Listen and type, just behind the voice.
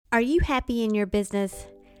Are you happy in your business?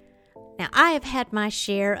 Now, I have had my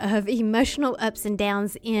share of emotional ups and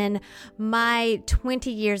downs in my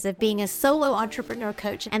 20 years of being a solo entrepreneur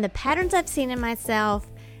coach. And the patterns I've seen in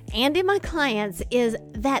myself and in my clients is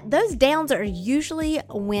that those downs are usually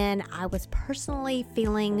when I was personally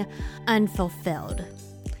feeling unfulfilled.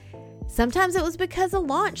 Sometimes it was because of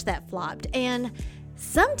launch that flopped, and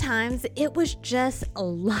sometimes it was just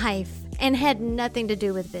life and had nothing to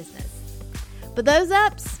do with business. But those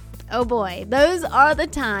ups, oh boy, those are the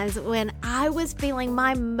times when I was feeling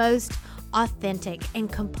my most authentic and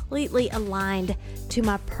completely aligned to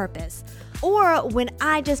my purpose, or when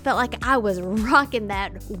I just felt like I was rocking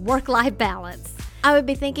that work-life balance. I would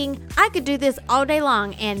be thinking I could do this all day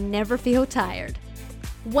long and never feel tired.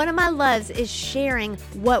 One of my loves is sharing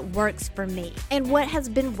what works for me and what has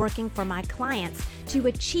been working for my clients to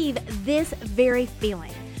achieve this very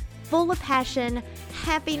feeling, full of passion,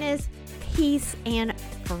 happiness, peace, and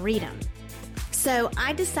freedom. So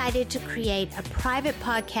I decided to create a private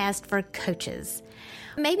podcast for coaches.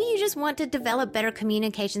 Maybe you just want to develop better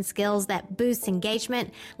communication skills that boosts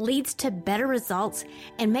engagement, leads to better results,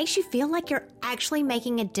 and makes you feel like you're actually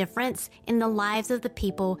making a difference in the lives of the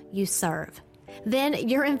people you serve. Then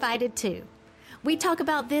you're invited too. We talk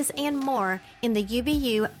about this and more in the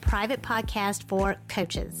UBU private podcast for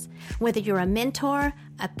coaches. Whether you're a mentor,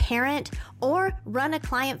 a parent, or run a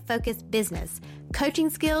client-focused business, coaching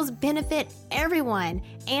skills benefit everyone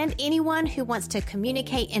and anyone who wants to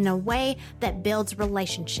communicate in a way that builds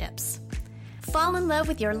relationships. Fall in love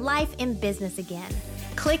with your life and business again.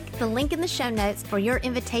 Click the link in the show notes for your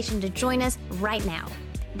invitation to join us right now.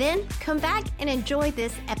 Then come back and enjoy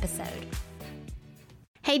this episode.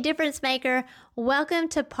 Hey, Difference Maker, welcome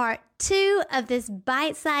to part 2 of this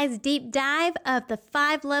bite-sized deep dive of the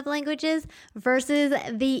 5 love languages versus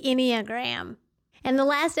the Enneagram. In the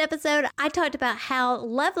last episode, I talked about how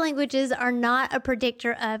love languages are not a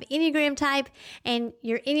predictor of Enneagram type, and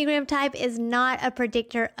your Enneagram type is not a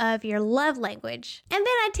predictor of your love language. And then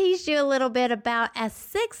I teased you a little bit about a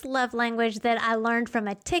 6th love language that I learned from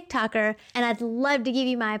a TikToker, and I'd love to give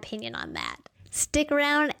you my opinion on that. Stick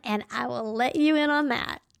around and I will let you in on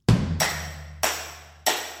that.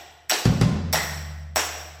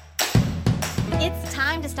 It's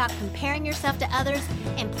time to stop comparing yourself to others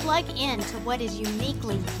and plug into what is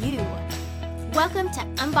uniquely you. Welcome to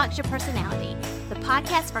Unbox Your Personality, the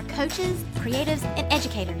podcast for coaches, creatives, and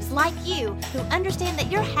educators like you who understand that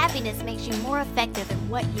your happiness makes you more effective at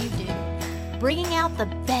what you do, bringing out the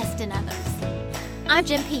best in others. I'm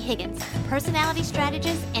Jen P. Higgins, personality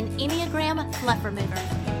strategist and Enneagram fluff remover.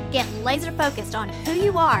 Get laser focused on who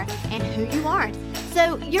you are and who you aren't,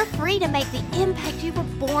 so you're free to make the impact you were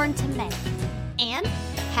born to make. And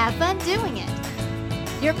have fun doing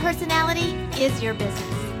it. Your personality is your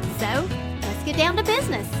business, so let's get down to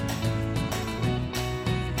business.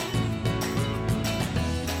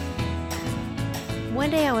 One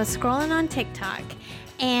day I was scrolling on TikTok,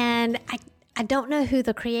 and I don't know who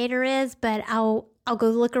the creator is, but I'll go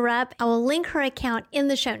look her up. I will link her account in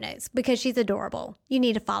the show notes because she's adorable. You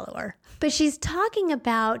need to follow her. But she's talking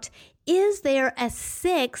about, is there a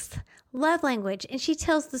 6th love language? And she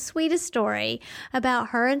tells the sweetest story about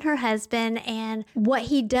her and her husband and what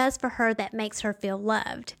he does for her that makes her feel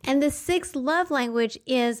loved. And the 6th love language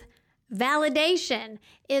is validation.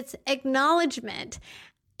 It's acknowledgement.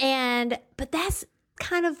 But that's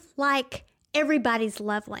kind of like everybody's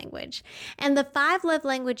love language. And the 5 love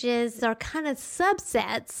languages are kind of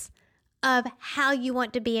subsets of how you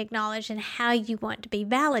want to be acknowledged and how you want to be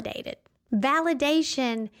validated.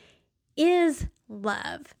 Validation is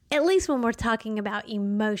love, at least when we're talking about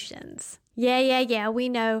emotions. Yeah, we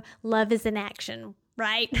know love is an action,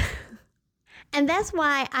 right? And that's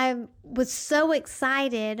why I was so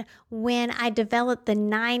excited when I developed the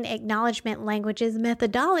 9 acknowledgement languages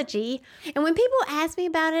methodology. And when people ask me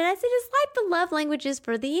about it, I said, it's like the love languages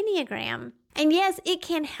for the Enneagram. And yes, it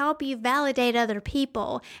can help you validate other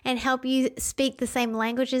people and help you speak the same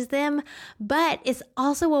language as them, but it's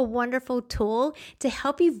also a wonderful tool to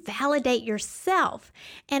help you validate yourself.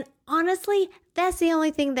 And honestly, that's the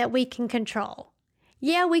only thing that we can control.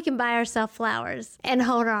 Yeah, we can buy ourselves flowers and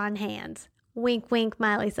hold our own hands. Wink, wink,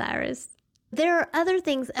 Miley Cyrus. There are other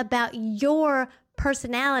things about your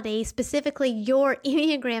personality, specifically your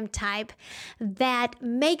Enneagram type, that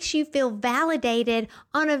makes you feel validated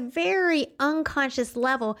on a very unconscious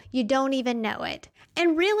level. You don't even know it.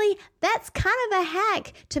 And really, that's kind of a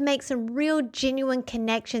hack to make some real genuine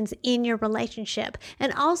connections in your relationship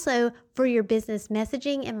and also for your business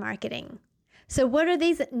messaging and marketing. So what are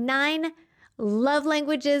these 9 love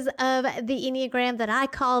languages of the Enneagram that I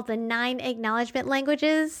call the 9 acknowledgement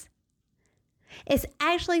languages? It's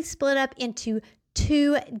actually split up into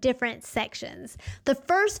 2 different sections. The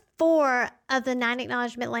first 4 of the 9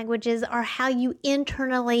 acknowledgement languages are how you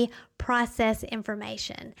internally process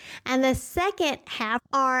information. And the second half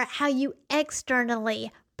are how you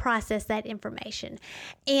externally process that information.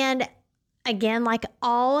 And again, like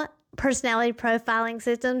all personality profiling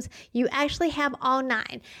systems, you actually have all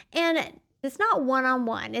 9. And it's not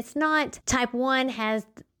one-on-one. It's not type 1 has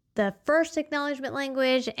the first acknowledgement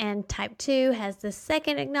language and type 2 has the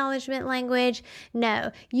second acknowledgement language.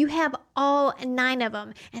 No, you have all 9 of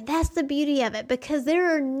them. And that's the beauty of it, because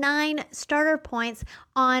there are 9 starter points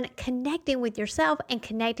on connecting with yourself and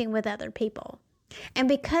connecting with other people. And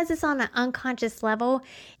because it's on an unconscious level,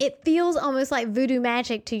 it feels almost like voodoo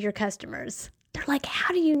magic to your customers. They're like,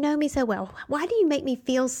 how do you know me so well? Why do you make me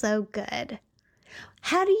feel so good?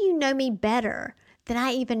 How do you know me better than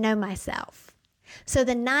I even know myself? So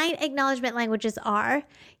the 9 acknowledgement languages are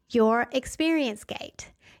your experience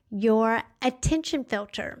gate, your attention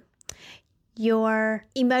filter, your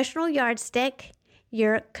emotional yardstick,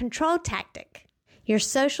 your control tactic, your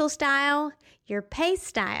social style, your pace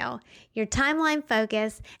style, your timeline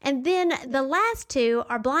focus, and then the last 2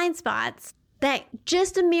 are blind spots. That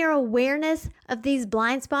just a mere awareness of these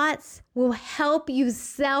blind spots will help you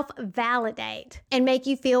self-validate and make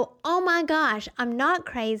you feel, oh my gosh, I'm not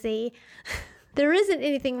crazy. There isn't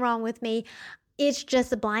anything wrong with me. It's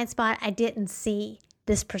just a blind spot. I didn't see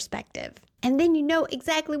this perspective. And then you know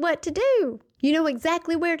exactly what to do. You know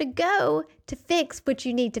exactly where to go to fix what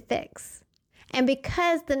you need to fix. And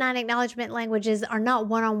because the 9 acknowledgement languages are not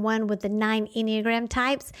one-on-one with the 9 Enneagram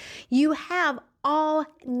types, you have all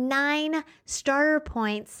 9 starter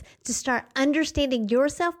points to start understanding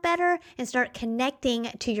yourself better and start connecting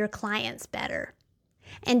to your clients better.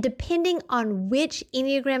 And depending on which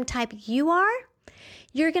Enneagram type you are,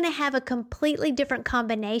 you're going to have a completely different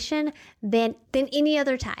combination than any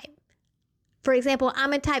other type. For example,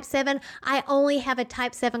 I'm a type 7. I only have a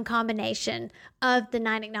type 7 combination of the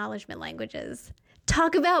 9 acknowledgement languages.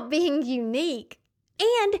 Talk about being unique.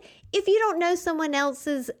 And if you don't know someone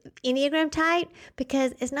else's Enneagram type,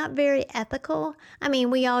 because it's not very ethical, I mean,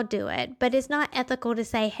 we all do it, but it's not ethical to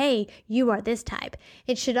say, hey, you are this type.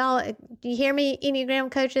 It should do you hear me, Enneagram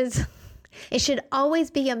coaches? It should always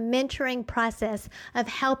be a mentoring process of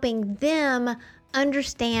helping them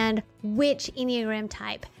understand which Enneagram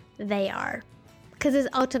type they are, because it's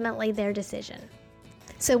ultimately their decision.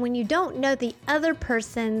 So when you don't know the other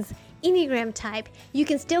person's Enneagram type, you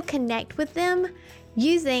can still connect with them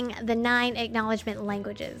using the 9 acknowledgement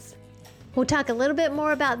languages. We'll talk a little bit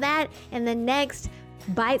more about that in the next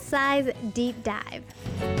bite-sized deep dive.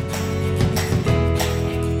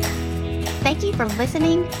 Thank you for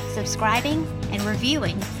listening, subscribing, and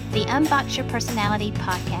reviewing the Unbox Your Personality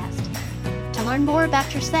podcast. To learn more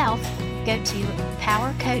about yourself, go to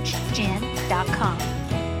powercoachjen.com.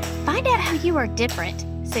 Find out how you are different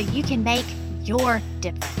so you can make your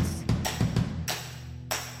difference.